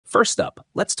First up,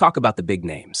 let's talk about the big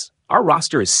names. Our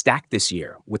roster is stacked this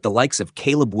year, with the likes of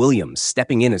Caleb Williams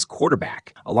stepping in as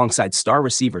quarterback, alongside star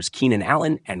receivers Keenan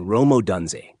Allen and Rome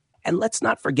Odunze. And let's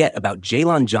not forget about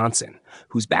Jalen Johnson,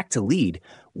 who's back to lead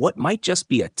what might just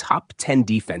be a top 10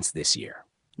 defense this year.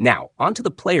 Now, on to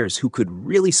the players who could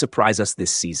really surprise us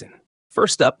this season.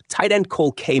 First up, tight end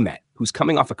Cole Kmet, who's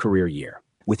coming off a career year.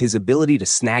 With his ability to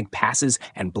snag passes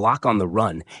and block on the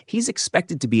run, he's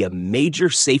expected to be a major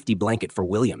safety blanket for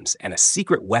Williams and a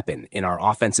secret weapon in our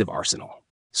offensive arsenal.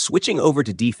 Switching over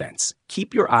to defense,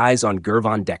 keep your eyes on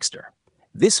Gervon Dexter.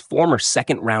 This former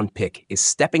second-round pick is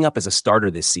stepping up as a starter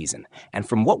this season, and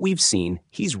from what we've seen,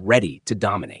 he's ready to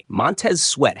dominate. Montez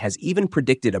Sweat has even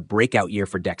predicted a breakout year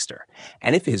for Dexter,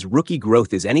 and if his rookie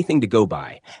growth is anything to go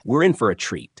by, we're in for a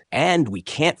treat. And we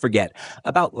can't forget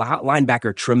about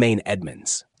linebacker Tremaine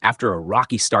Edmonds. After a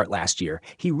rocky start last year,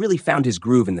 he really found his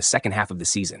groove in the second half of the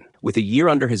season. With a year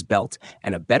under his belt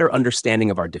and a better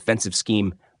understanding of our defensive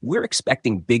scheme, we're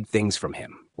expecting big things from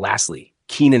him. Lastly,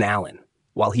 Keenan Allen.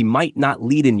 While he might not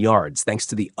lead in yards thanks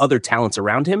to the other talents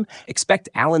around him, expect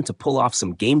Allen to pull off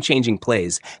some game-changing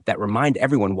plays that remind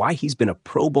everyone why he's been a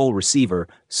Pro Bowl receiver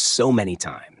so many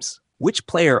times. Which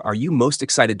player are you most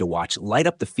excited to watch light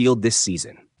up the field this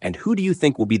season? And who do you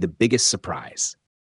think will be the biggest surprise?